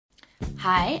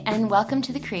Hi, and welcome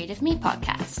to the Creative Me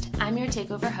podcast. I'm your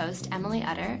takeover host, Emily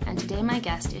Utter, and today my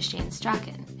guest is Shane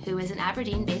Strachan, who is an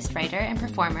Aberdeen-based writer and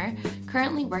performer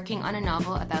currently working on a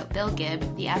novel about Bill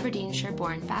Gibb, the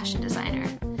Aberdeenshire-born fashion designer.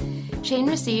 Shane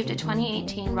received a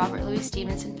 2018 Robert Louis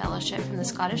Stevenson Fellowship from the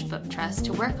Scottish Book Trust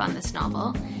to work on this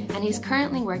novel, and he's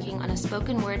currently working on a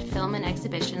spoken word film and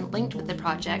exhibition linked with the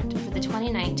project for the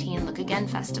 2019 Look Again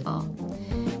Festival.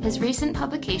 His recent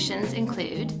publications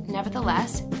include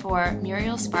Nevertheless for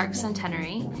Muriel Sparks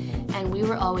Centenary and We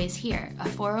Were Always Here, a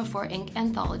 404 Inc.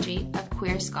 anthology of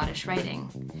queer Scottish writing.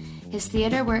 His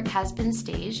theatre work has been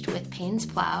staged with Payne's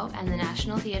Plough and the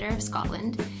National Theatre of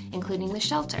Scotland, including The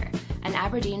Shelter, an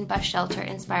Aberdeen bus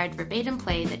shelter-inspired verbatim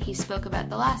play that he spoke about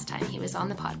the last time he was on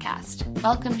the podcast.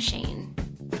 Welcome, Shane.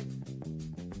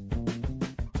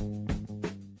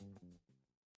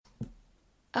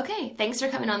 Okay, thanks for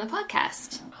coming on the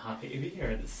podcast. Happy to be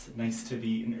here. It's nice to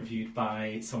be interviewed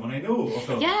by someone I know.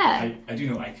 Although Yeah. I do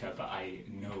know Ika, but I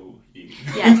know you.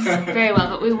 Yes, very well,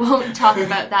 but we won't talk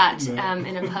about that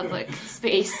in a public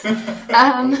space.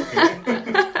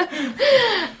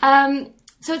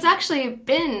 So it's actually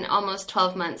been almost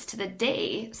 12 months to the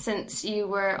day since you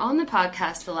were on the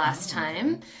podcast the last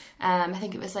time. I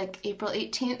think it was like April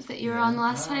 18th that you were on the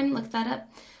last time. Look that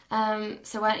up.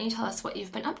 So why don't you tell us what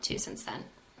you've been up to since then?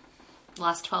 The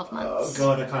last 12 months. Oh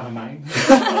God, I can't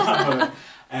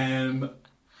imagine.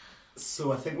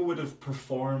 So I think we would have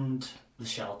performed The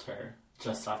Shelter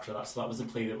just after that. So that was the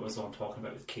play that I was on talking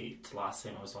about with Kate last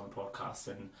time I was on the podcast,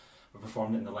 and we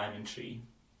performed it in the Lemon Tree.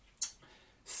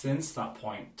 Since that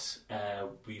point,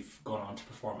 we've gone on to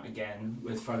perform again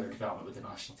with further development with the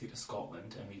National Theatre of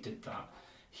Scotland, and we did that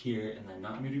here in the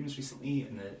Anatomy Rooms recently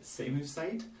in the City Move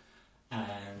side,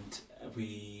 and I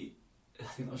think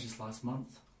that was just last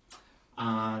month.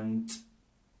 And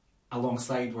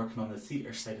alongside working on the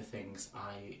theatre side of things,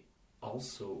 I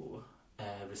also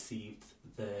received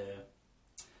the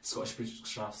Scottish British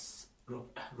Trust's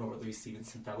Robert Louis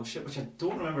Stevenson Fellowship, which I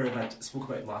don't remember if I spoke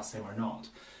about it last time or not,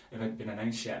 if it had been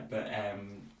announced yet, but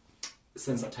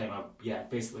since that time I've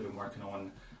basically been working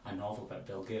on a novel about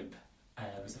Bill Gibb,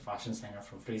 who's a fashion designer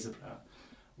from Fraserburgh,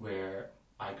 where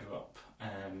I grew up.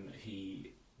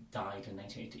 He died in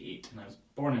 1988 and I was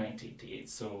born in 1988,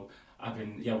 so I've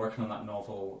been working on that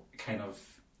novel, kind of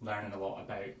learning a lot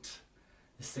about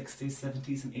the 60s,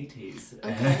 70s and 80s.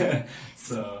 Okay.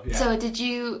 So did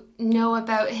you know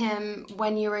about him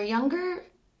when you were younger?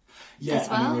 Yeah, as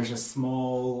well? I mean, there's a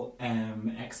small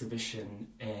exhibition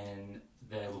in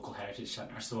the local heritage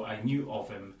centre, so I knew of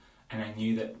him, and I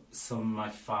knew that some of my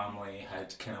family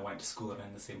had kind of went to school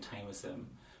around the same time as him,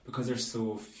 because there's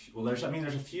so few, there's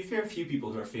a fair few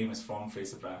people who are famous from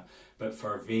Fraserburgh, but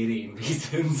for varying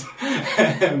reasons.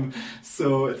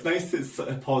 So it's nice, it's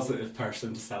a positive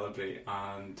person to celebrate,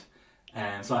 and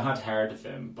so I had heard of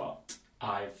him, but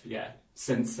I've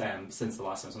since the last time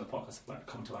I was on the podcast, I've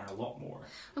come to learn a lot more.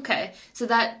 Okay, so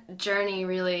that journey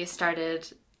really started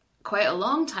quite a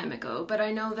long time ago, but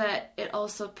I know that it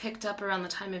also picked up around the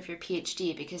time of your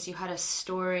PhD because you had a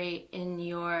story in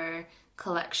your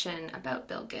collection about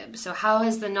Bill Gibb. So how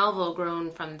has the novel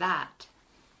grown from that?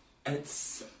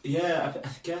 It's, I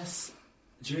guess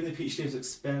during the PhD I was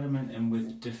experimenting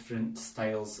with different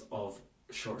styles of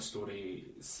short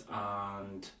stories,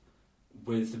 and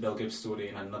with the Bill Gibb story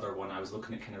and another one I was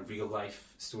looking at kind of real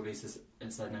life stories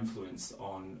as an influence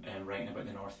on writing about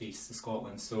the northeast of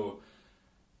Scotland. So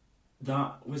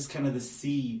that was kind of the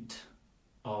seed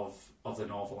of the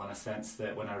novel, in a sense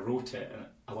that when I wrote it, and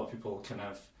a lot of people kind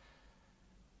of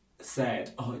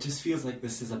said, oh, it just feels like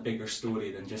this is a bigger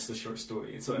story than just a short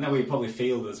story. So in a way it probably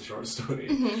failed as a short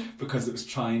story because it was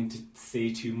trying to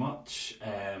say too much.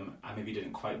 I maybe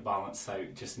didn't quite balance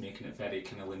out just making it very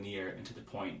kind of linear and to the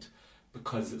point,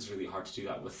 because it's really hard to do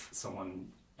that with someone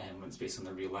when it's based on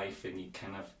their real life, and you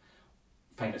kind of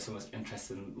find out so much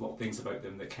interesting little things about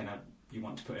them that kind of you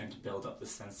want to put in to build up the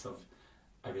sense of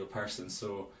a real person.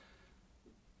 So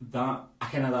that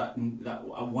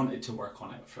I wanted to work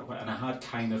on it for a while, and I had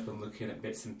kind of been looking at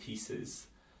bits and pieces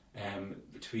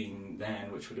between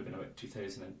then, which would have been about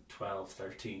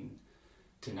 2012-13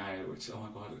 to now, which, oh my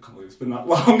God, I can't believe it's been that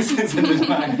long since I did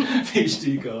my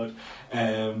PhD, God.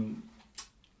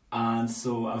 And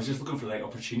so I was just looking for the right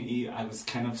opportunity. I was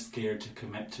kind of scared to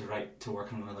commit to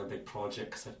working on another big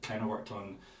project, because I'd kind of worked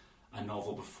on a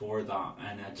novel before that,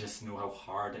 and I just know how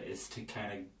hard it is to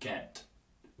kind of get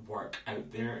work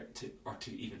out there to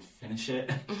even finish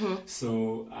it.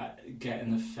 So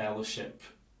getting the fellowship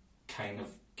kind of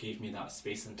gave me that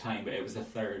space and time, but it was the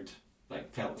third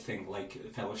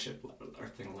fellowship or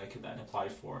thing like it that I'd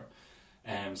applied for.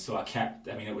 So I kept,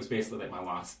 I mean, it was basically like my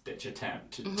last ditch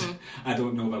attempt. I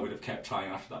don't know if I would have kept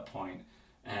trying after that point.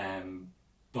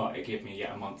 But it gave me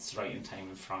a month's writing time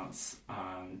in France,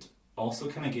 and also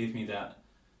kind of gave me the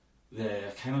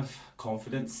kind of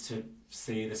confidence to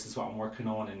say this is what I'm working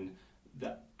on and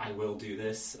that I will do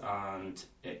this, and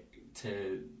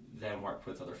to then work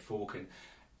with other folk and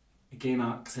gain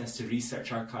access to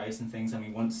research archives and things. I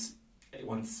mean, once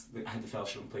I had the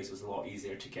fellowship in place, it was a lot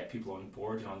easier to get people on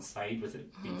board and on side with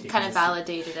it being taken. Kind of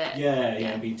validated it.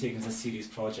 Yeah, being taken as a serious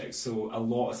project. So a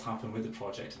lot has happened with the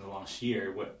project in the last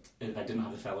year. If I didn't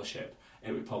have the fellowship,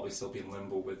 it would probably still be in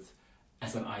limbo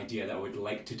as an idea that I would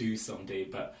like to do someday.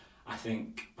 But I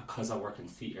think because I work in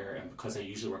theatre and because I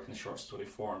usually work in the short story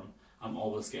form, I'm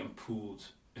always getting pulled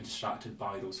and distracted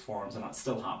by those forms, and that's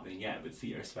still happening yet with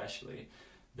theatre especially,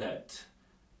 that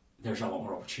there's a lot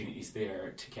more opportunities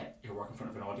there to get your work in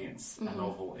front of an audience. A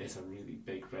novel is a really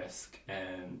big risk,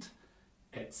 and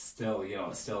it's still,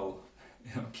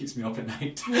 keeps me up at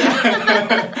night.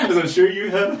 As I'm sure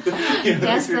you have.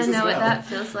 Yes, I know what that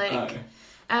feels like.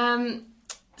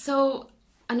 So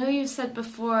I know you've said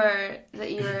before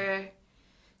that you were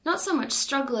not so much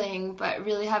struggling, but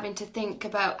really having to think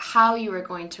about how you were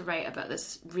going to write about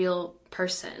this real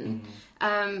person.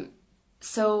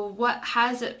 So what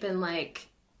has it been like,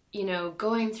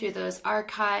 going through those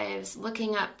archives,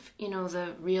 looking up,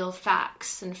 the real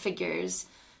facts and figures,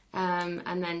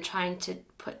 and then trying to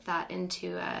put that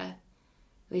into at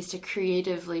least a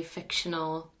creatively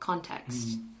fictional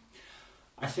context?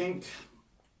 I think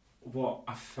what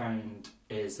I've found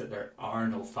is that there are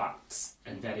no facts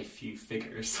and very few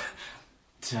figures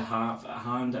to have at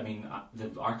hand. I mean,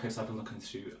 the archives I've been looking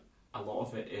through, a lot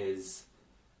of it is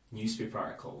newspaper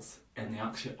articles, and they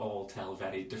actually all tell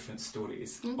very different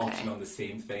stories, often on the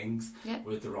same things,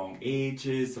 with the wrong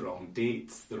ages, the wrong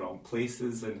dates, the wrong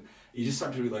places, and you just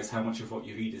start to realise how much of what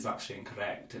you read is actually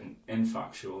incorrect and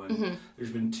infactual. And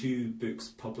there's been 2 books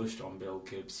published on Bill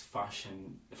Gibbs'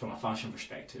 fashion, from a fashion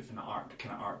perspective, and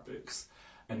art books,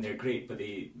 and they're great, but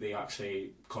they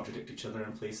actually contradict each other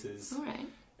in places. All right.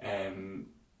 And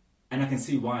I can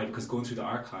see why, because going through the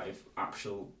archive,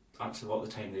 actually a lot of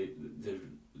the time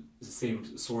the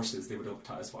same sources they would look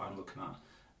at as what I'm looking at,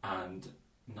 and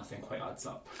nothing quite adds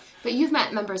up. But you've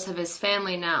met members of his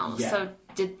family now, so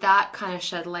did that kind of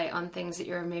shed light on things that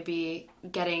you're maybe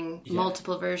getting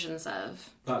multiple versions of?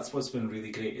 That's what's been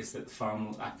really great, is that the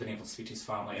family, I've been able to speak to his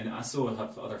family, and I still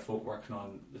have other folk working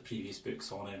on the previous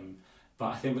books on him, but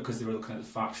I think because they were looking at the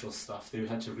factual stuff, they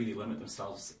had to really limit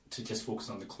themselves to just focus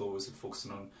on the clothes and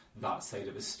focusing on that side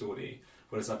of his story,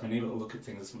 whereas I've been able to look at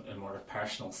things in more of a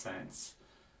personal sense.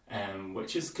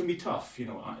 Which can be tough,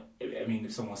 I mean,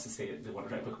 if someone wants to say they want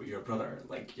to write a book about your brother,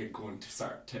 like, you're going to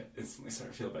start to instantly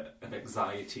start to feel a bit of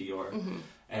anxiety or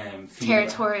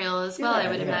territorial as well, I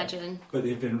would imagine. But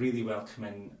they've been really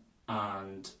welcoming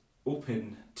and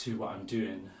open to what I'm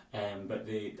doing. But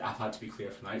I've had to be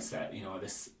clear from the outset,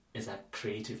 this is a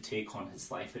creative take on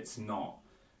his life. It's not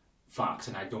fact,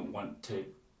 and I don't want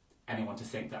anyone to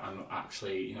think that I'm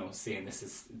actually, saying this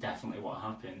is definitely what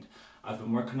happened. I've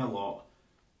been working a lot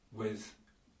with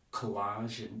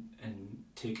collage and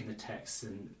taking the text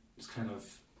and just kind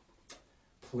of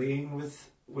playing with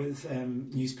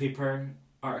newspaper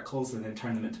articles and then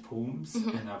turn them into poems.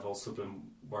 And I've also been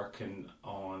working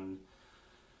on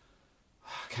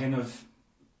kind of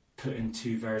putting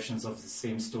 2 versions of the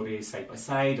same story side by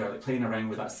side, or like playing around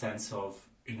with that sense of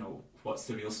what's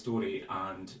the real story.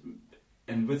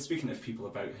 And with speaking to people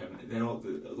about him,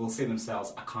 they'll say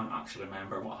themselves, I can't actually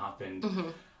remember what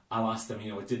happened. I'll ask them,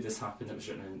 did this happen? That was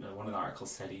written in one of the articles,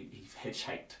 said he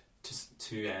hitchhiked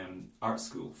to art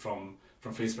school from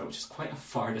Fraserburgh, which is quite a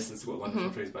far distance to go to London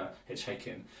from Fraserburgh,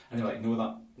 hitchhiking. And they're like,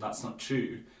 no, that's not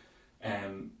true.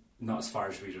 Not as far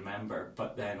as we remember.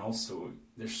 But then also,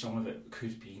 there's some of it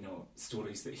could be,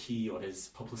 stories that he or his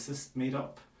publicist made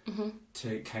up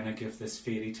to kind of give this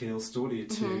fairy tale story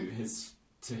to his...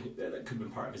 that could have been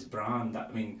part of his brand.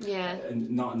 And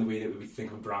not in the way that we would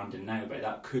think of branding now, but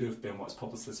that could have been what his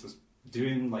publicist was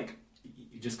doing. Like,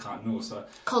 you just can't know. So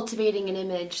cultivating an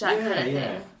image, that kind of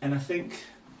thing. And I think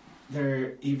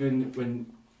even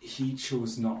when he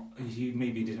chose he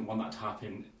maybe didn't want that to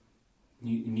happen.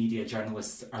 Media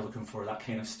journalists are looking for that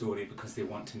kind of story because they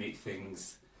want to make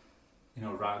things,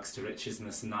 rags to riches and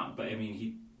this and that. But I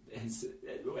mean,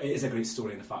 it is a great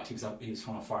story in the fact he was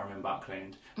from a farming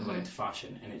background and went into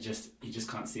fashion, and you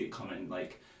just can't see it coming.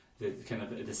 Like the kind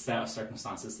of the set of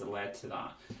circumstances that led to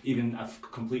that. Even I've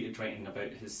completed writing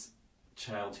about his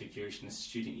childhood years and his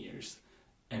student years,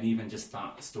 and even just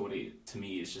that story to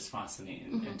me is just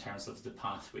fascinating in terms of the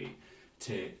pathway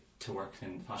to to work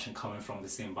in fashion coming from the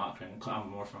same background. I'm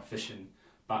more from a fishing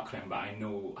background, but I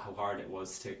know how hard it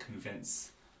was to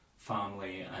convince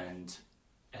family and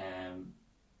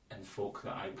folk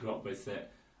that I grew up with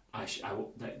that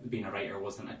that being a writer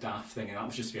wasn't a daft thing, and that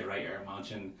was just to be a writer.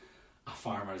 Imagine a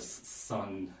farmer's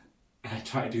son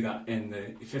try to do that in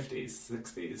the 50s,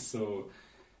 60s. So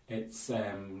it's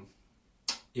been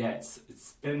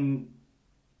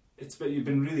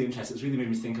really interesting. It's really made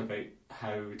me think about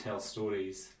how we tell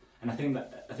stories, and I think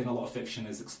a lot of fiction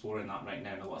is exploring that right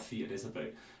now, and a lot of theatre is about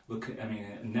a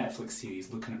Netflix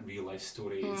series looking at real life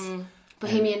stories.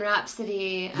 Bohemian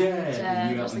Rhapsody, and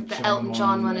there's like the Elton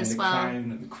John one as well. The Crown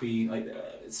and the Queen,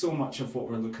 so much of what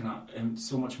we're looking at, and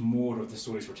so much more of the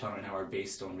stories we're telling right now are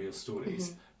based on real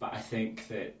stories. But I think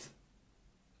that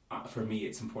for me,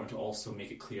 it's important to also make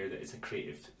it clear that it's a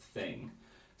creative thing.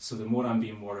 So the more I'm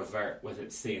being more overt with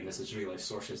it, saying this is real life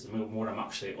sources, the more I'm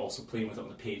actually also playing with it on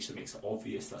the page that makes it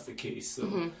obvious that's the case.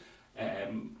 So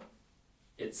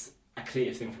it's a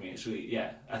creative thing for me. It's really,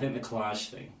 I think the collage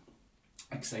thing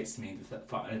excites me,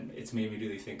 and it's made me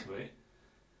really think about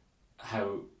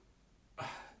how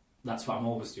that's what I'm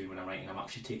always doing when I'm writing. I'm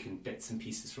actually taking bits and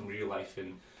pieces from real life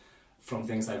and from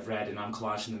things I've read, and I'm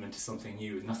collaging them into something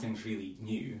new. Nothing's really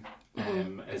new,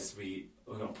 as we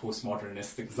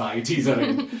postmodernist anxieties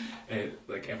around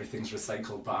like everything's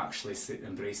recycled, but actually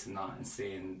embracing that and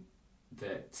saying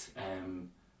that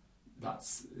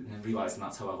that's, and realising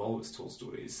that's how I've always told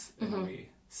stories in a way.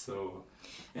 So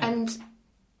and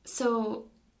so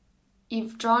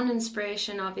you've drawn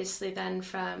inspiration obviously then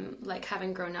from like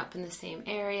having grown up in the same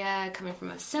area, coming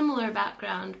from a similar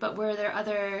background, but were there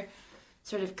other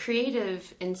sort of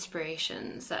creative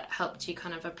inspirations that helped you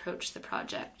kind of approach the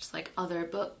project, like other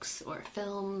books or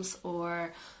films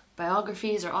or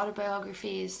biographies or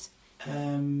autobiographies? Or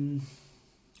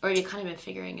have you kind of been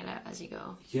figuring it out as you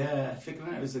go? Yeah,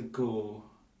 figuring it out as I go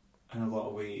in a lot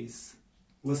of ways.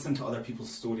 Listening to other people's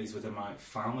stories within my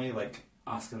family, like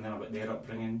asking them about their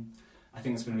upbringing. I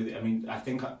think it's been really, I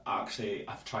think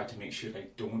I've tried to make sure I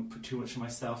don't put too much of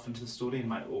myself into the story and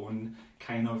my own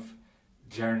kind of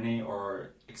journey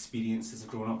or experiences of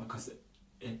growing up, because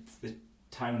the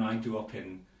town I grew up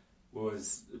in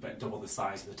was about double the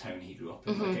size of the town he grew up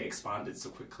in. Like, it expanded so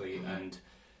quickly, and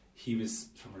he was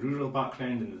from a rural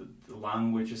background, and the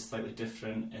language is slightly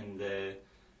different, and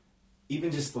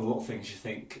even just the little things you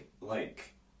think,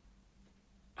 like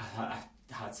I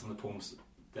had some of the poems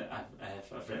that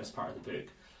I've read as part of the book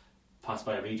passed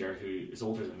by a reader who is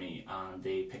older than me, and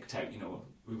they picked out,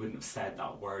 we wouldn't have said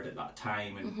that word at that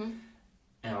time,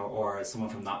 and or someone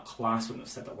from that class wouldn't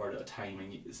have said that word at the time,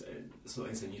 and so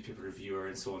as a newspaper reviewer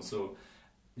and so on. So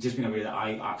just being aware that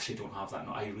I actually don't have that.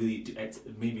 No, I really do.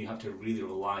 It made me have to really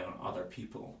rely on other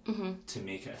people to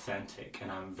make it authentic,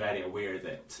 and I'm very aware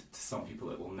that to some people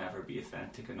it will never be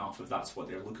authentic enough if that's what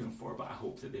they're looking for. But I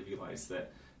hope that they realise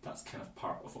that that's kind of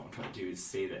part of what I'm trying to do, is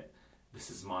say that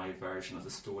this is my version of the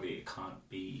story. It can't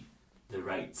be the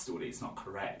right story. It's not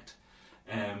correct.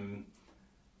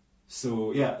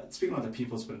 So yeah, speaking of other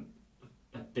people's been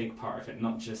a big part of it,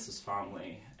 not just as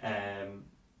family.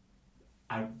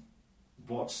 I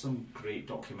watched some great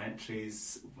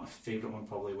documentaries. My favourite one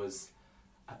probably was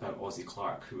about Ozzy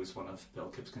Clark, who was one of Bill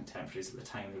Gibbs' contemporaries at the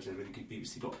time. There was a really good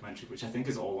BBC documentary, which I think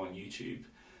is all on YouTube,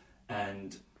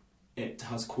 and it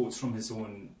has quotes from his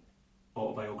own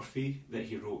autobiography that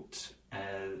he wrote,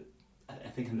 I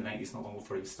think in the 90s, not long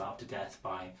before he was stabbed to death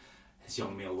by his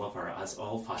young male lover, as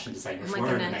all fashion designers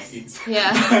were in the 90s.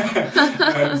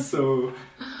 Yeah. So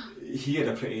he had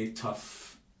a pretty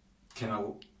tough kind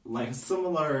of, like,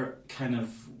 similar kind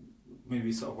of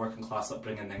maybe sort of working class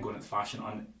upbringing, then going into fashion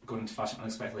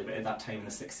unexpectedly, but at that time in the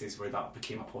 60s where that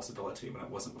became a possibility when it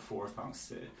wasn't before, thanks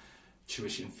to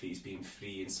tuition fees being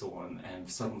free and so on,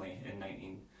 suddenly in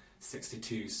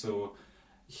 1962. So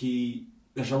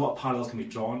there's a lot of parallels can be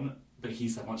drawn, but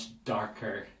he's a much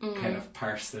darker kind of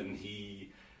person. He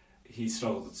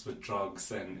struggles with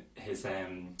drugs, and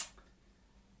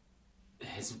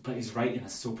but his writing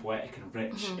is so poetic and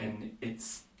rich, and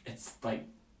it's like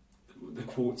the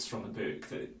quotes from the book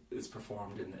that is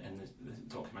performed in the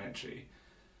documentary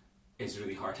is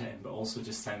really hard hitting, but also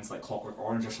just sounds like Clockwork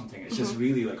Orange or something. It's just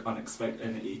really like unexpected,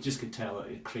 and you just could tell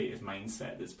a creative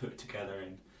mindset that's put together.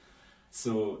 And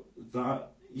so that,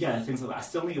 things like that. I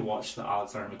still need to watch the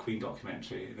Alexander McQueen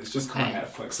documentary, and it's just coming on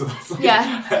Netflix, so that's like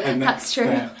that's true.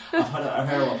 I've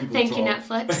heard a lot of people Thank talk. you,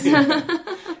 Netflix.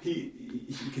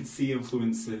 You could see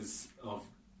influences of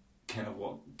kind of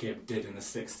what Gibb did in the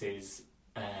 60s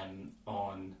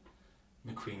on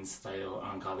McQueen's style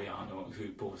and Galliano, who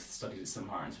both studied at St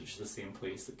Martin's, which is the same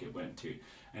place that Gibb went to,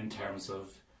 in terms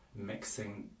of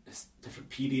mixing different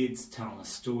periods, telling a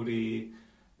story,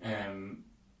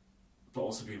 but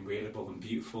also being wearable and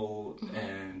beautiful.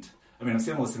 And I mean, I'm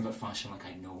saying all this things about fashion like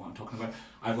I know what I'm talking about.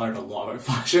 I've learned a lot about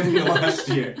fashion in the last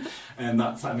year, and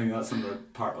that's another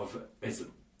part of it, is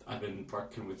I've been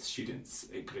working with students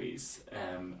at Grays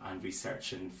and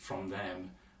researching from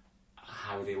them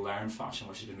how they learn fashion,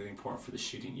 which has been really important for the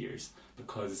student years,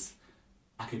 because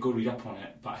I could go read up on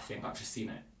it, but I think actually seeing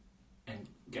it and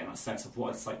getting a sense of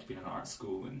what it's like to be in an art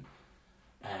school and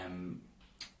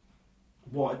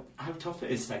how tough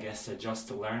it is, I guess, to adjust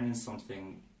to learning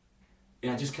something.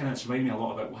 Yeah, just kind of it's reminded me a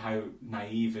lot about how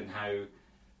naive and how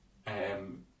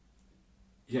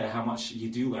much you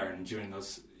do learn during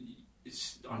those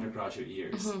undergraduate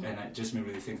years, and it just made me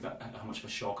really think that how much of a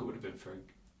shock it would have been for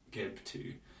Gib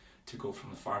to go from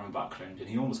the farming background, and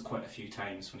he almost quit a few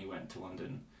times when he went to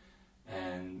London,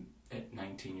 at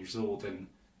 19 years old, and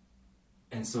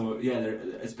so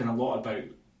it's been a lot about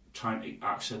trying to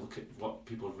actually look at what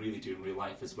people really do in real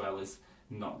life, as well as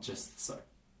not just sort of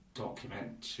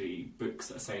documentary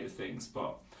books side of things.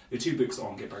 But the two books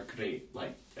on Gib are great,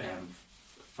 like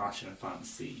Fashion and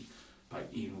Fantasy by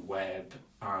Ian Webb,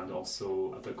 and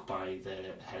also a book by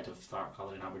the head of the Art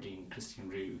Gallery in Aberdeen, Christian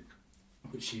Roux,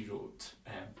 which she wrote,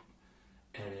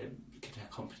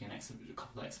 accompanying a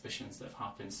couple of exhibitions that have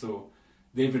happened. So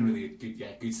they've been really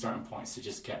good starting points to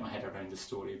just get my head around the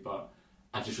story. But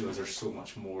I just realised there's so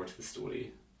much more to the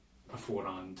story before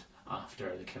and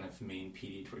after the kind of main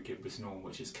period where Gib was known,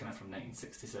 which is kind of from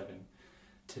 1967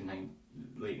 to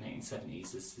late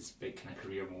 1970s, is this big kind of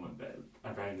career moment. But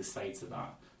around the sides of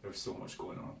that, there was so much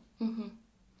going on.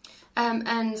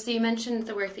 And so you mentioned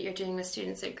the work that you're doing with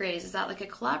students at Grays. Is that like a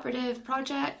collaborative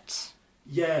project?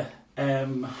 Yeah,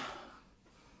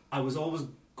 I was always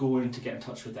going to get in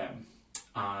touch with them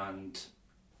and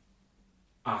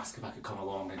ask if I could come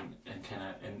along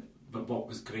but what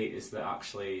was great is that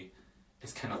actually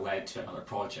it's kind of led to another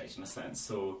project in a sense.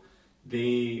 So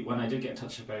when I did get in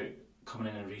touch about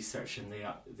coming in and researching,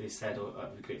 they said, it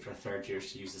would be great for our third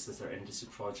years to use this as their industry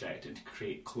project and to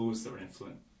create clothes that were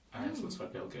influenced by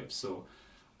Bill Gibbs. So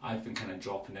I've been kind of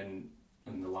dropping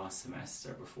in the last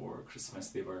semester before Christmas.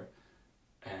 They were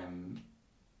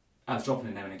I was dropping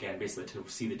in now and again, basically to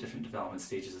see the different development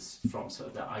stages from sort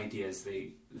of the ideas,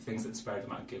 the things that inspired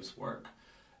them out of Gibbs' work,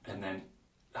 and then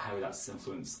how that's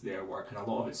influenced their work. And a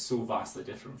lot of it's so vastly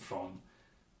different from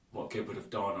what Gibb would have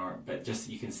done, but just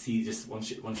you can see, just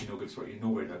once you know Gibbs' work, you know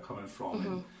where they're coming from.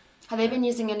 And, have they been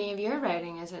using any of your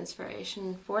writing as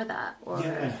inspiration for that? Or?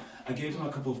 Yeah, I gave them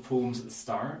a couple of poems at the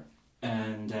start,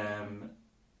 and I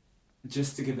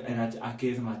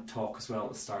gave them a talk as well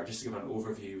at the start, just to give an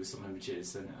overview with some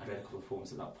images, and I read a couple of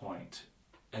poems at that point.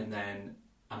 And then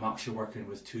I'm actually working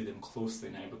with two of them closely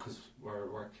now, because we're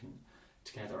working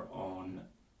together on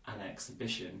an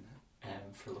exhibition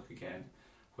for Look Again,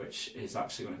 which is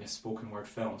actually going to be a spoken word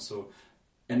film. So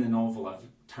in the novel I've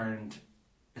turned,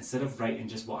 instead of writing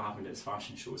just what happened at his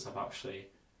fashion shows, I've actually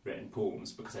written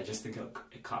poems, because I just think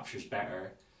it captures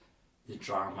better the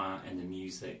drama and the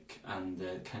music and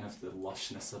the kind of the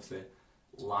lushness of the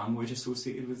language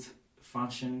associated with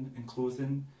fashion and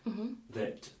clothing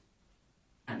that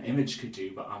an image could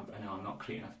do. But I know I'm not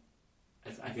creating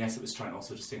I guess it was trying to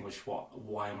also distinguish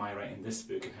why am I writing this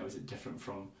book and how is it different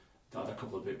from the other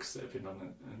couple of books that have been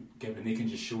done and given. They can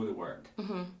just show the work,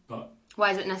 but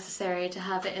why is it necessary to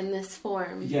have it in this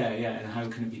form? Yeah, and how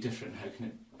can it be different? How can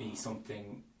it be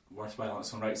something worthwhile on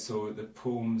its own right? So the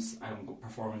poems, I'm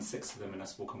performing 6 of them in a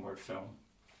spoken word film.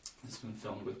 It's been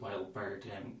filmed with Wild Bird,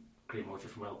 Graham Roger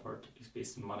from Wild Bird, who's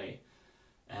based in Moray.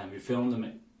 We filmed them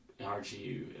at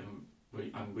RGU, and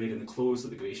I'm wearing the clothes that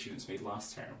the Grey students made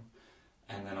last term.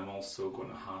 And then I'm also going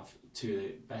to have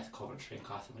Beth Coventry and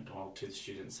Catherine McDonald, 2 of the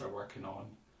students, are working on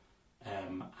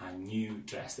a new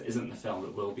dress that isn't in the film,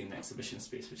 but will be in the exhibition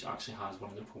space, which actually has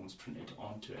one of the poems printed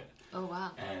onto it. Oh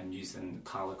wow! Using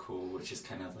calico, which is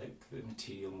kind of like the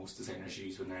material most designers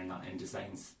use when they're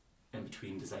in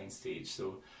between design stage.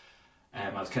 So I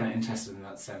was kind of interested in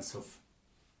that sense of,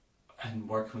 and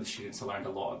working with the students, I learned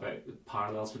a lot about the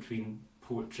parallels between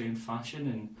poetry and fashion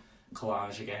and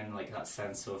collage again, like that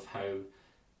sense of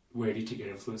where do you take your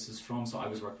influences from. So I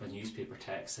was working with newspaper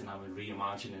texts and I was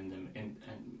reimagining them and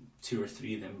 2 or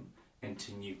 3 of them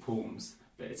into new poems,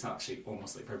 but it's actually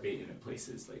almost like verbatim in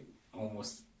places, like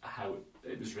almost how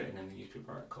it was written in the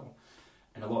newspaper article.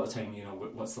 And a lot of the time,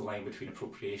 what's the line between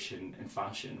appropriation and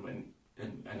fashion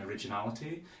and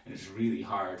originality? And it's really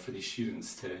hard for these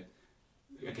students to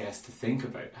think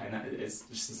about, and it's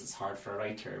just as it's hard for a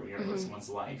writer when you're about someone's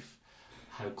life.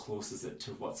 How close is it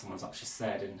to what someone's actually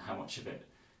said, and how much of it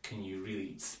can you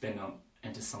really spin on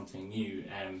into something new.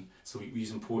 So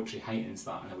using poetry heightens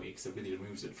that in a way because it really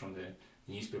removes it from the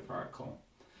newspaper article.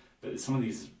 But some of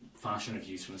these fashion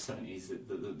reviews from the 70s,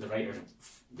 the writers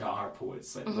that are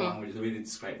poets, like the language, the way they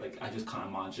describe, like I just can't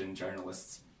imagine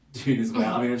journalists doing as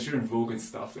well. I mean, I'm sure in Vogue and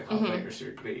stuff they have writers who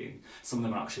are great, and some of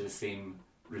them are actually the same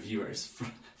reviewers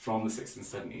from the 60s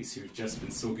and 70s who've just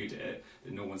been so good at it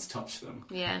that no one's touched them.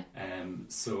 Yeah.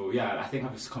 So yeah, I think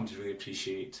I've just come to really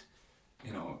appreciate,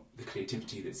 you know, the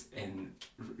creativity that's in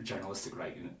journalistic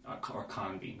writing, or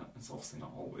can be. It's obviously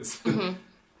not always.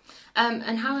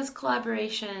 And how has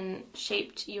collaboration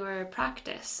shaped your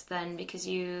practice then? Because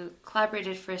you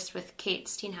collaborated first with Kate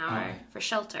Steenhauer for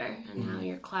Shelter, and now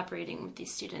you're collaborating with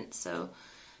these students. So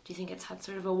do you think it's had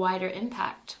sort of a wider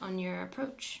impact on your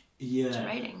approach to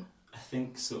writing? I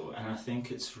think so. And I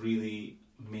think it's really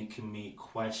making me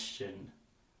question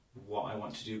what I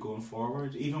want to do going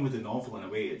forward. Even with the novel, in a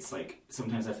way, it's like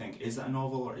sometimes I think, is it a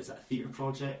novel or is it a theatre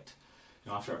project?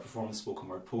 You know, after I performed the spoken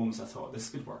word poems, I thought this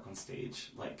could work on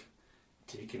stage, like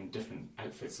taking different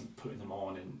outfits and putting them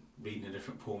on and reading a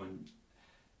different poem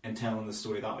and telling the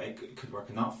story that way. It could work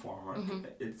in that form. Or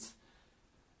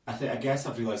I guess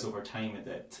I've realised over time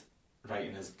that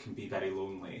writing can be very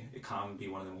lonely. It can be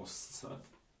one of the most sort of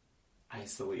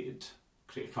isolated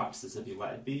creative practices if you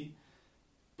let it be.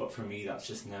 But for me, that's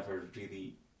just never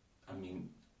really. I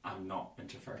mean, I'm not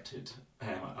introverted.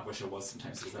 I wish I was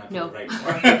sometimes because then I could write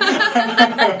more.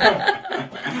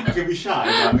 I can be shy.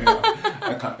 I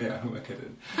can't. Yeah, who am I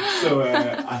kidding? So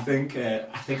I think I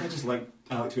just like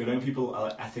to be around people.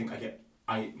 I think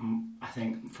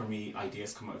for me,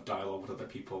 ideas come out of dialogue with other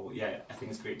people. Yeah, I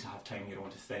think it's great to have time on your own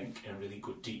to think and really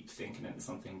go deep thinking into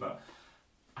something. But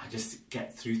I just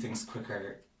get through things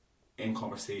quicker in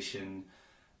conversation.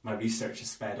 My research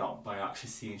is sped up by actually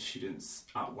seeing students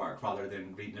at work rather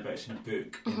than reading about it in a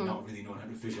book and not really knowing how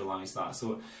to visualise that.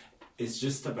 So it's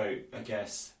just about, I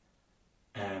guess,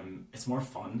 it's more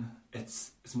fun,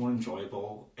 it's more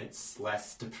enjoyable, it's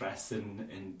less depressing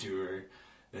and dour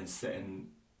than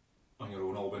sitting on your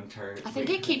own all winter. I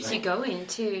think it keeps you going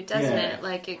too, doesn't it?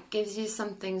 Like it gives you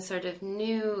something sort of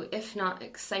new, if not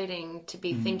exciting, to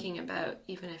be thinking about,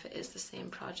 even if it is the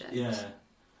same project. Yeah,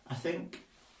 I think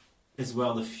as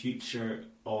well the future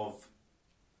of,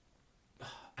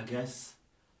 I guess,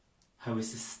 how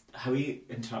we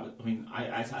interact with, I mean,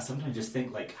 I sometimes just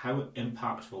think, like, how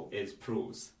impactful is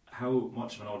prose? How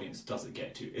much of an audience does it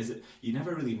get to? Is it, you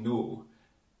never really know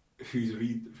who's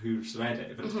read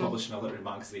it, if it's published in a literary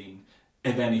magazine,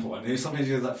 if anyone. And sometimes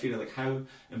you have that feeling, like, how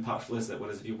impactful is it?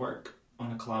 Whereas if you work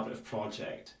on a collaborative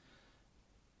project,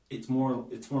 it's more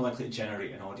likely to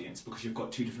generate an audience because you've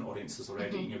got two different audiences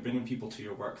already, and you're bringing people to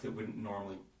your work that wouldn't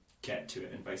normally get to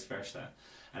it, and vice versa.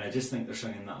 And I just think there's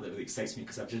something in that really excites me,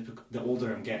 because the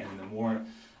older I'm getting, the more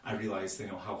I realise, you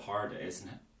know, how hard it is,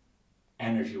 and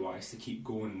energy-wise, to keep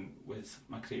going with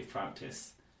my creative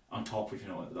practice on top of, you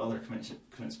know, the other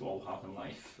commitments we all have in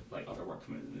life, like other work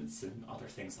commitments and other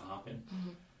things that happen.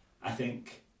 I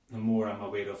think the more I'm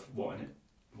aware of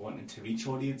wanting to reach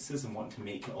audiences and wanting to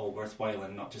make it all worthwhile,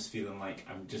 and not just feeling like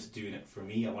I'm just doing it for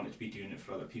me, I want it to be doing it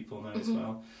for other people now as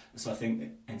well. And so I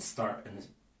think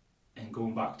and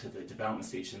going back to the development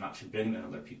stage and actually bringing in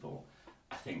other people,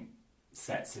 I think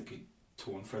sets a good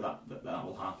tone for that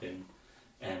will happen,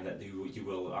 and that you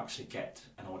will actually get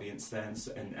an audience then.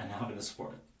 So, and having the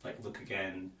support, like Look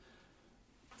Again,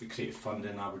 the Creative Fund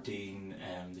in Aberdeen,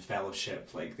 the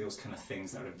Fellowship, like those kind of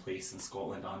things that are in place in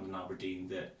Scotland and in Aberdeen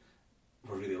that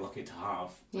we're really lucky to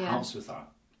have, helps with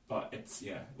that. But it's,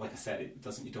 like I said,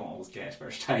 you don't always get it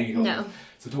first time. You know? No.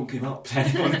 So don't give up to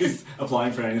anyone who's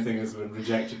applying for anything who's been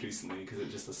rejected recently, because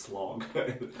it's just a slog.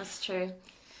 That's true.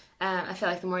 I feel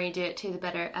like the more you do it too, the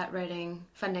better at writing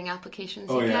funding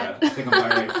applications you get. I think I'm better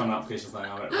at writing fund applications than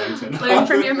I am at writing. Learn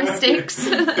from your mistakes.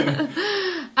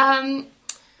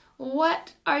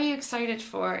 What are you excited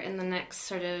for in the next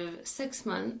sort of 6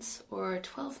 months or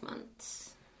 12 months?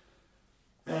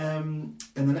 In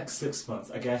the next 6 months,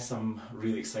 I guess I'm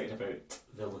really excited about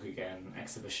the Look Again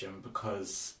exhibition,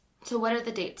 because... So what are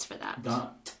the dates for that?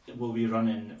 That will be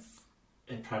running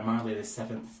primarily the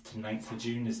 7th to 9th of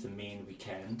June is the main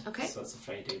weekend. Okay. So it's a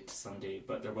Friday to Sunday,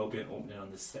 but there will be an opening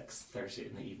on the 6th, Thursday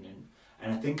in the evening.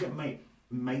 And I think it might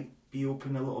be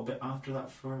open a little bit after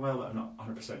that for a while, but I'm not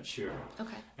 100% sure.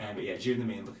 Okay. But yeah, during the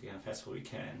main Look Again Festival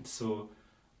weekend. So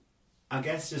I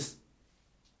guess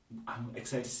I'm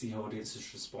excited to see how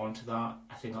audiences respond to that.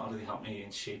 I think that'll really help me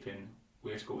in shaping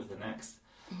where to go with the next.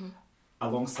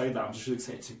 Alongside that, I'm just really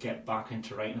excited to get back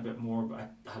into writing a bit more.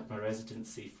 But I had my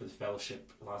residency for the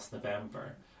Fellowship last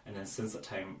November, and then since that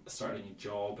time I started a new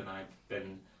job, and I've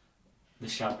been the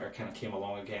shelter kind of came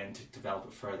along again to develop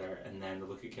it further, and then the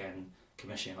Look Again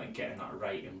commission, like getting that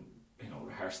right and, you know,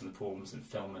 rehearsing the poems and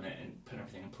filming it and putting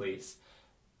everything in place.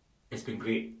 It's been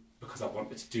great because I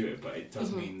wanted to do it, but it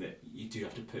does mean that you do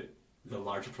have to put the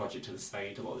larger project to the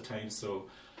side a lot of the time. So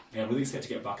yeah, I'm really excited to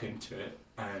get back into it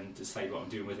and decide what I'm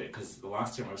doing with it, because the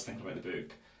last time I was thinking about the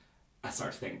book, I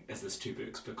started to think, is this 2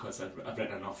 books? Because I've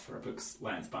written enough for a book's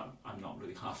length, but I'm not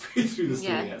really halfway through the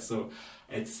story yet. So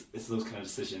it's those kind of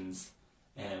decisions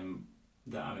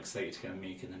that I'm excited to kind of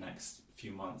make in the next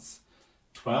few months.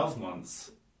 12 months.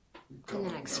 In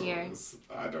the next year.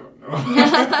 I don't know.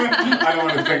 I don't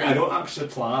want to think. I don't actually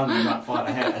plan that far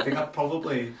ahead. I think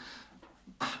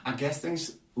I guess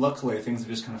luckily things have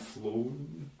just kind of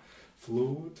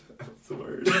flowed, that's the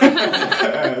word,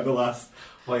 the last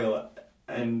while.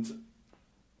 And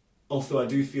also I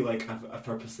do feel like I've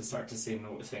purposely started to say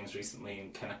no to things recently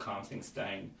and kind of calm things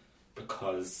down,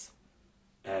 because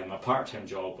my part-time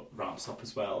job ramps up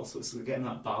as well. So it's getting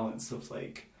that balance of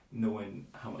like knowing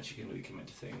how much you can really commit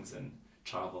to things and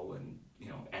travel and, you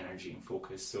know, energy and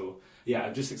focus. So yeah,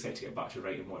 I'm just excited to get back to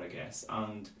writing more, I guess.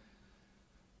 And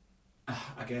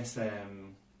I guess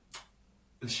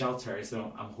the shelter is,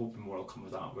 I'm hoping more will come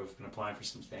with that. We've been applying for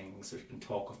some things. There's been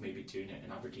talk of maybe doing it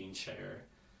in Aberdeenshire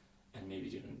and maybe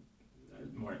doing a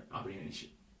more Aberdeenshire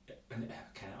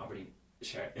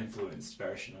influenced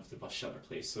version of the bus shelter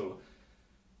place. So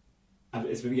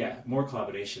it's been, more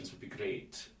collaborations would be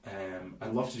great.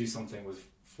 I'd love to do something with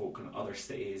folk in other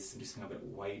cities and do something a bit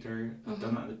wider. I've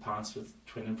done that in the past with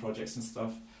twinning projects and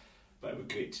stuff, but it would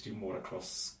be great to do more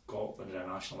across Scotland at a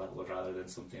national level rather than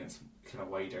something that's kind of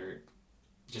wider,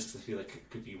 just because I feel like it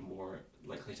could be more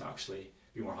likely to actually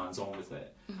be more hands-on with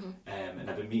it. And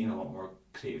I've been meeting a lot more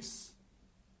creatives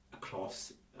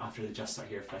across after the Just Start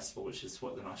Here festival, which is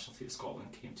what the National Theatre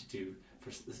Scotland came to do for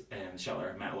the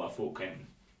shelter. I met a lot of folk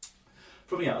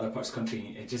from other parts of the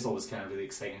country. It just always kind of really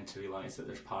exciting to realise that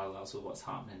there's parallels with what's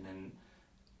happening, and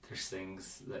there's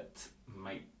things that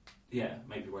might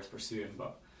be worth pursuing.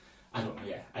 But I don't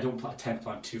know. I don't tend to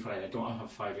plan too far ahead. I don't have a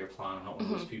 5-year plan. I'm not one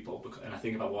of those people. And I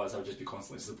think if I was, I would just be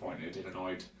constantly disappointed and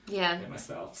annoyed at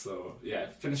myself. So yeah,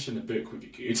 finishing the book would be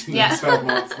good in the next 12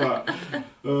 months. But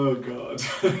oh god.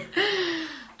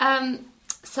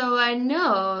 So I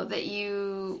know that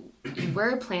you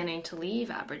were planning to leave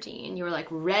Aberdeen. You were like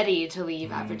ready to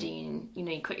leave Aberdeen. You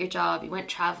know, you quit your job, you went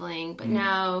travelling, but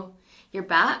now you're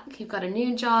back. You've got a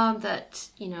new job that,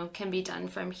 you know, can be done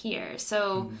from here.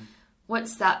 So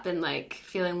what's that been like,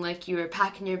 feeling like you were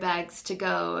packing your bags to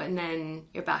go and then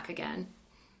you're back again?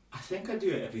 I think I do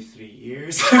it every 3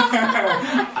 years.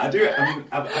 I do it. I mean,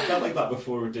 I felt like that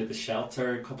before we did the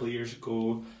shelter a couple of years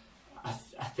ago.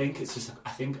 I think it's just,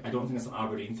 I don't think it's an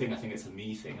Aberdeen thing. I think it's a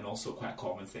me thing, and also quite a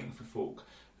common thing for folk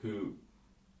who,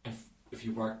 if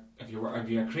you're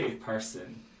a creative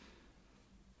person,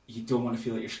 you don't want to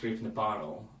feel like you're scraping the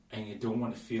barrel, and you don't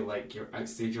want to feel like you're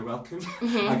outstage your welcome.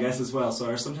 I guess as well.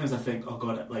 So sometimes I think, oh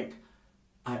god, like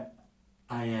I've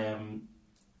been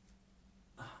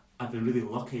really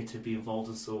lucky to be involved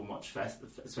in so much,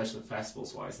 especially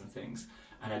festivals wise and things.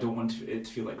 And I don't want it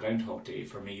to feel like Groundhog Day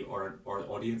for me or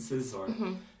audiences, or.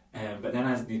 But then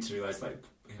I need to realise, like,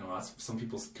 you know, as some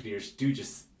people's careers do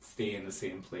just stay in the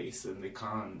same place and they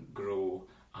can grow,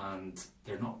 and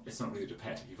it's not really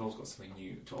repetitive. You've always got something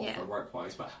new to offer work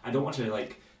wise. But I don't want to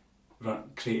like run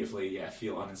creatively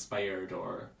feel uninspired,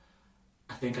 or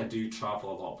I think I do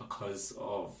travel a lot because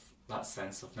of that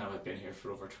sense of, now I've been here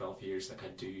for over 12 years, like I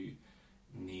do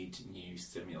need new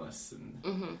stimulus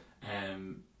and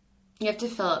you have to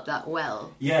fill up that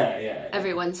well.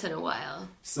 Every once in a while.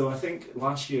 So I think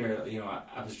last year, you know,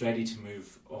 I was ready to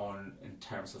move on in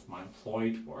terms of my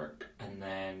employed work, and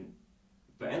then,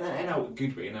 but in a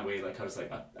good way, in a way, like I was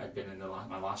like, I'd been in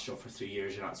my last job for 3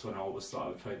 years, and that's when I always thought I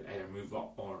would probably either move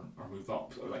up or move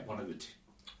up, or like one of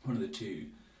the two.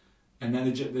 And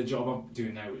then the job I'm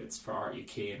doing now, it's for Art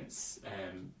UK, and it's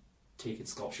taking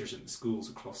sculptures into schools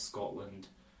across Scotland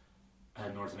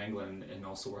and Northern England, and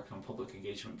also working on public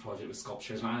engagement project with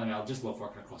sculptures. And I just love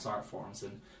working across art forms,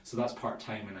 and so that's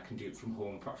part-time, and I can do it from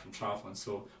home apart from travelling.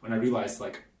 So when I realised,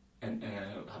 like, and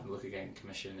having a Look Again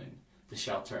commission and the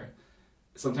shelter,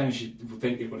 sometimes you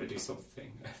think you're going to do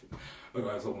something. I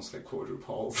was almost like quoted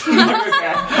RuPaul's. No,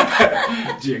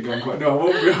 I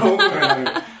won't be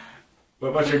home.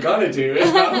 But what you're gonna do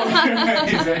is not what you're going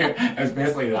to do. It's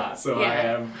basically that. So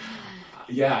I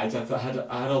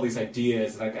had all these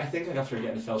ideas. Like, I think after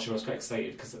getting the fellowship, I was quite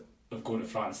excited because of going to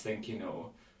France, thinking, you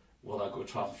know, will I go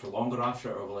travel for longer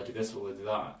after, or will I do this, will I do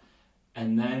that?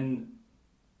 And then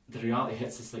the reality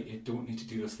hits, it's like you don't need to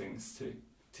do those things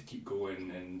to keep going.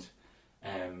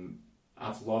 And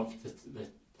I've loved the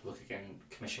Look Again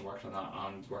commission working on that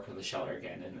and working on the shelter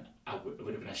again, and it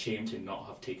would have been a shame to not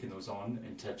have taken those on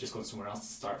and to have just gone somewhere else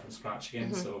to start from scratch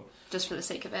again. So just for the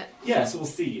sake of it. Yeah, so we'll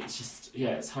see. It's just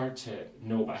it's hard to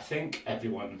know, but I think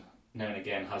everyone now and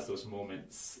again has those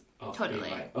moments of being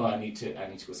like, oh, I need to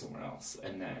go somewhere else,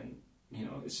 and then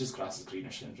it's just grass is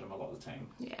greener syndrome a lot of the time.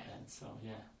 Yeah, and so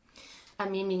I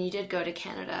mean, you did go to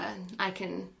Canada. I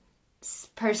can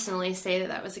personally say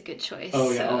that was a good choice.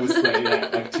 Oh yeah, obviously, yeah.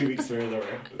 Like 2 weeks there, they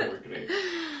were great.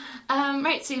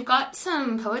 Right, so you've got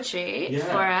some poetry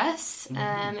for us.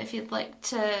 If you'd like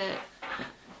to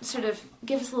sort of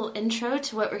give us a little intro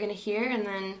to what we're going to hear, and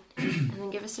then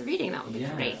give us a reading, that would be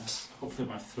great. Hopefully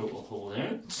my throat will hold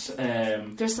out.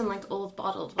 There's some old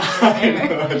bottled water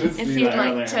here. If you'd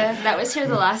like to, that was here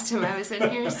the last time I was in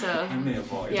here, so I may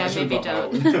avoid. Yeah, maybe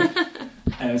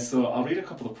don't. So I'll read a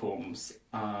couple of poems,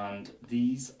 and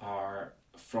these are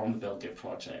from the Bill Gibb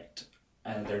Project,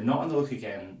 and they're not on the Look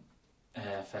Again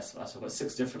festival. So I've got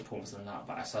 6 different poems in that,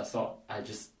 but I thought I'd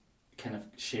just kind of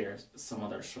share some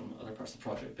others from other parts of the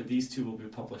project. But these 2 will be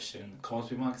published in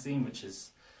Causeway magazine, which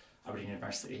is Aberdeen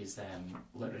University's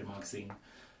literary magazine.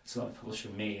 So that'll be published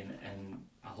in May, and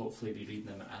I'll hopefully be reading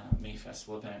them at a May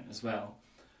Festival event as well.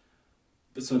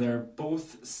 But so they're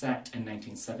both set in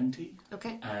 1970.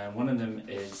 Okay. One of them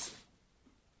it's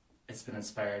been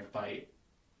inspired by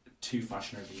 2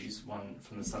 fashion reviews, one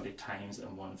from the Sunday Times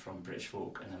and one from British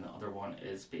Vogue, and then the other one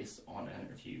is based on an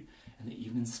interview in the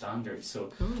Evening Standard.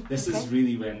 So this is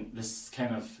really when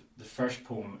the first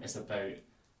poem is about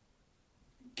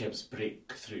Gibb's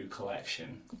breakthrough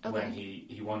collection, when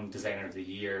he won Designer of the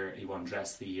Year, he won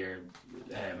Dress of the Year,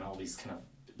 all these kind of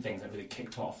things that really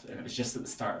kicked off, and it was just at the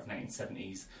start of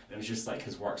 1970s. It was just like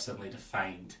his work suddenly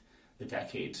defined the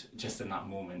decade just in that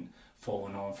moment,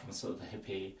 following on from sort of the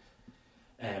hippie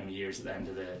years at the end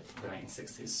of the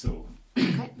 1960s. So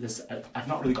this I've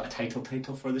not really got a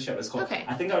title for the show. It's called.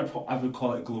 I think I would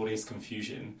call it Glorious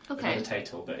Confusion. The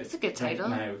title, but it's a good title.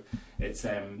 Right now it's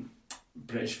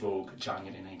British Vogue,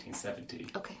 January 1970.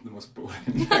 Okay. The most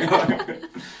boring.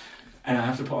 And I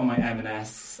have to put on my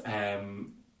M&S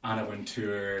Anna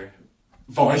Wintour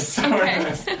voice.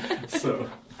 So,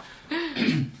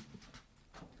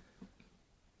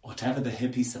 whatever the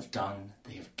hippies have done,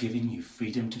 they have given you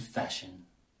freedom to fashion.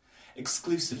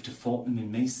 Exclusive to Fortnum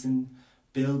 & Mason,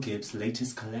 Bill Gibb's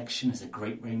latest collection is a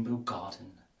great rainbow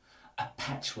garden, a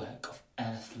patchwork of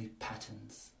earthly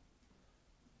patterns.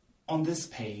 On this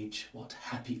page, what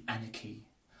happy anarchy!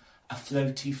 A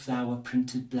floaty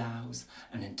flower-printed blouse,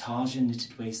 an intarsia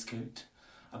knitted waistcoat,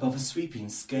 above a sweeping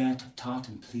skirt of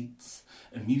tartan pleats,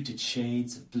 and muted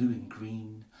shades of blue and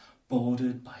green,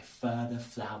 bordered by further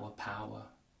flower power.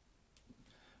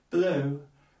 Below,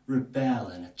 rebel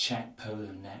in a check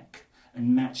polo neck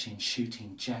and matching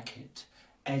shooting jacket,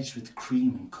 edged with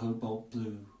cream and cobalt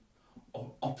blue,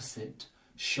 or opposite,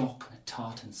 shock and a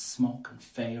tartan smock and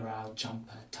fairal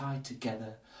jumper tied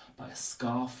together by a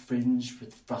scarf fringed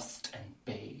with rust and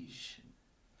beige.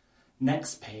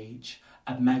 Next page,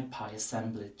 a magpie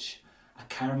assemblage, a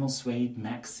caramel suede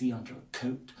maxi under a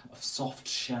coat of soft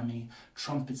chamois,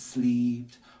 trumpet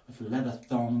sleeved, with leather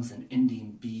thongs and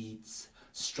Indian beads,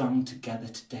 strung together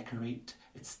to decorate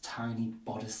its tiny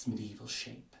bodice medieval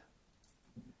shape.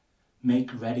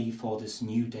 Make ready for this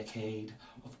new decade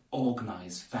of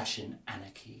organised fashion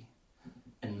anarchy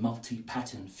and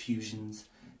multi-pattern fusions,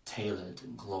 tailored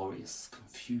in glorious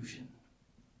confusion.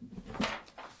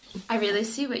 I really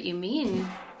see what you mean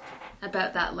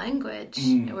about that language.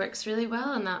 It works really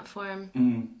well in that form.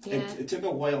 Yeah. It took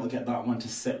a while to get that one to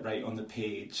sit right on the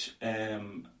page,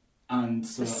 and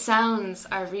so the sounds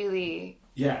are really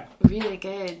really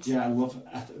good. Yeah, I love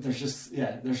it.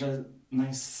 There's a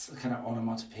nice kind of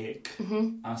onomatopoeic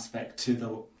aspect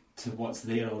to what's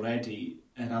there already,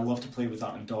 and I love to play with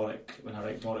that in Doric when I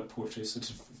write Doric poetry, so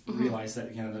to realise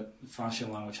that the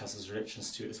fashion language has this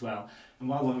richness to it as well. And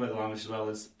what I love about the language as well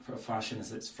is for fashion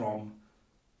is it's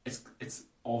it's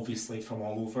obviously from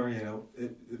all over.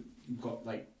 You've got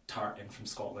like tartan from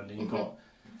Scotland, and you've got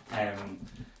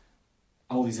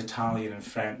all these Italian and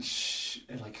French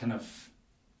like kind of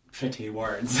pretty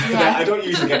words that I don't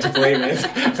usually get to play with,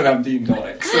 but I'm being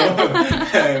Doric,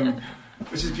 so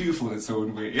which is beautiful in its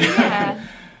own way.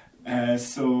 Yeah.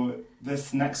 So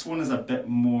this next one is a bit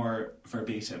more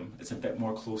verbatim. It's a bit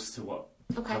more close to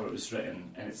how it was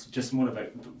written, and it's just more about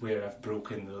where I've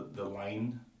broken the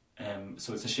line.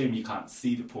 So it's a shame you can't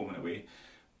see the poem in a way,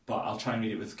 but I'll try and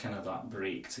read it with kind of that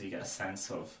break so you get a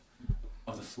sense of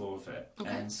the flow of it.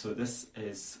 And so this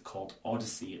is called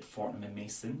Odyssey at Fortnum &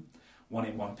 Mason,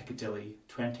 181 Piccadilly,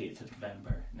 28th of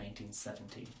November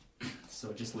 1970.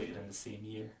 So just later in the same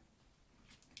year.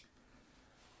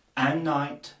 Anne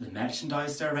Knight, the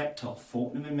merchandise director of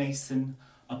Fortnum and Mason,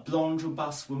 a blonde,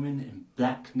 robust woman in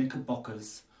black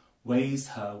knickerbockers, weighs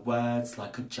her words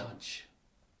like a judge.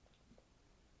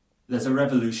 There's a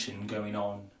revolution going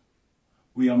on.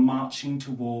 We are marching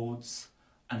towards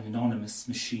an anonymous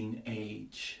machine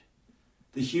age.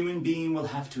 The human being will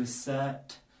have to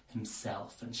assert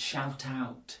himself and shout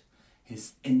out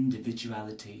his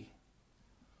individuality.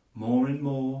 More and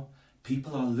more,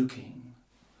 people are looking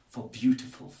for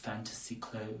beautiful fantasy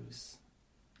clothes.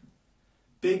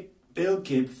 Bill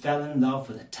Gibb fell in love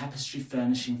with a tapestry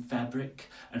furnishing fabric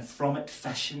and from it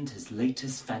fashioned his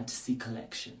latest fantasy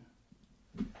collection.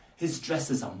 His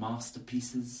dresses are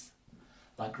masterpieces.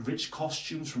 Like rich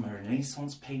costumes from a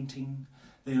Renaissance painting,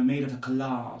 they are made of a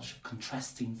collage of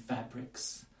contrasting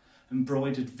fabrics,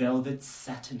 embroidered velvet,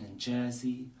 satin and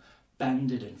jersey,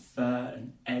 banded in fur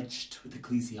and edged with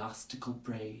ecclesiastical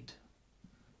braid.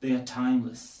 They are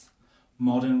timeless,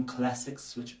 modern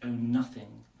classics which owe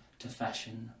nothing to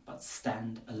fashion but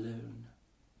stand alone.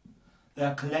 They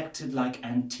are collected like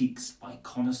antiques by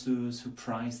connoisseurs who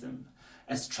prize them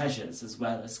as treasures as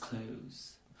well as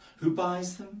clothes. Who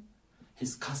buys them?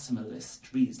 His customer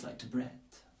list reads like bread.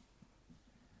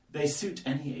 They suit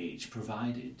any age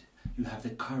provided you have the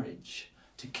courage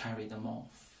to carry them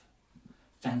off.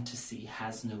 Fantasy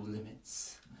has no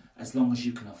limits as long as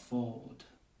you can afford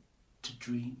to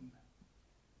dream.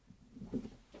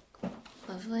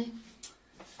 Lovely.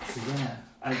 So yeah,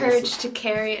 Courage to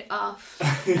carry it off.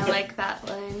 I like that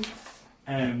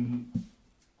line.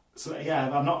 So yeah,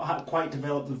 I've not quite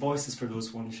developed the voices for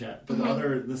those ones yet, but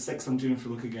the 6 I'm doing for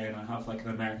Look Again, I have like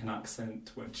an American accent,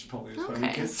 which probably is my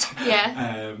weakest.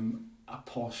 Yeah. A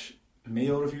posh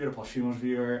male reviewer, a posh female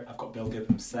reviewer. I've got Bill Gibb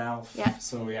himself. Yeah.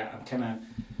 So yeah, I'm kind of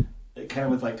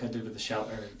with like I did with The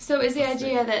Shelter. So is the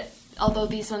idea that although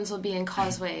these ones will be in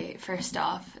Causeway first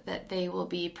off, that they will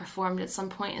be performed at some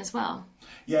point as well?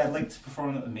 Yeah, I'd like to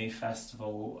perform at the May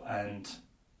Festival, and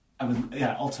I would.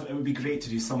 Yeah, also it would be great to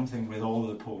do something with all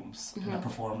of the poems in a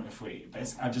performative way. But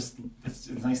it's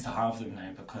nice to have them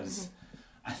now because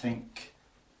I think,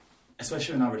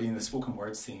 especially in Aberdeen, the spoken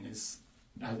word scene is.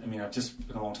 I mean, I've just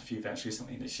been along to a few events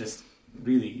recently, and it's just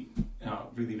really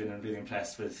been really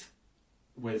impressed with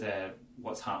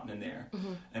what's happening there.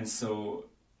 And so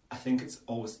I think it's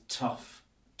always tough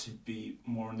to be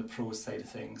more on the prose side of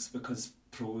things because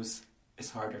prose is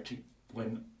harder to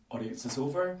win audiences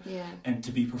over and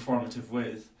to be performative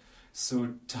with.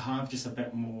 So to have just a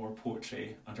bit more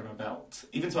poetry under my belt,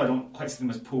 even though I don't quite see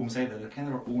them as poems either, they're kind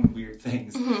of their own weird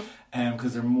things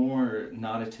because they're more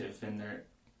narrative and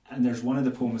there's one of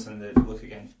the poems in the Look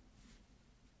Again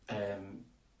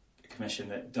commission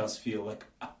that does feel like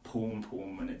a poem,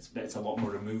 and it's a lot more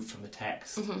removed from the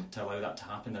text to allow that to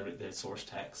happen, the source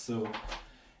text. So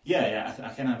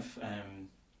I kind of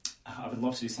I would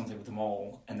love to do something with them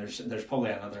all, and there's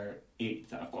probably another 8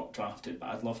 that I've got drafted, but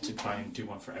I'd love to try and do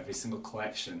one for every single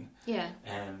collection. Yeah.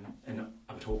 And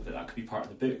I would hope that could be part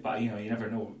of the book, but you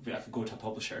never know. I could go to a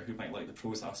publisher who might like the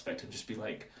prose aspect and just be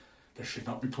like, there should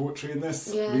not be poetry in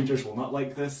this. Yeah. Readers will not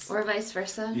like this. Or vice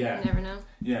versa. Yeah. You never know.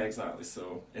 Yeah, exactly.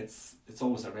 So it's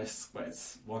always a risk, but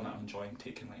it's one that I'm enjoying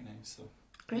taking right now. So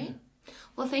great. Yeah.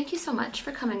 Well, thank you so much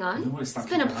for coming on. It's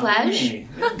been a pleasure.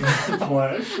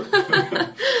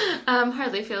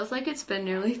 Hardly feels like it's been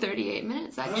nearly 38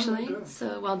 minutes, actually. Oh,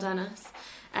 so well done us.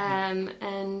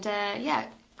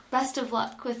 Best of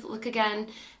luck with Look Again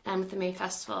and with the May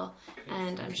Festival. Great,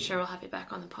 and I'm sure we'll have you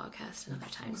back on the podcast another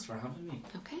time. Thanks for having me.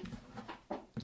 Okay.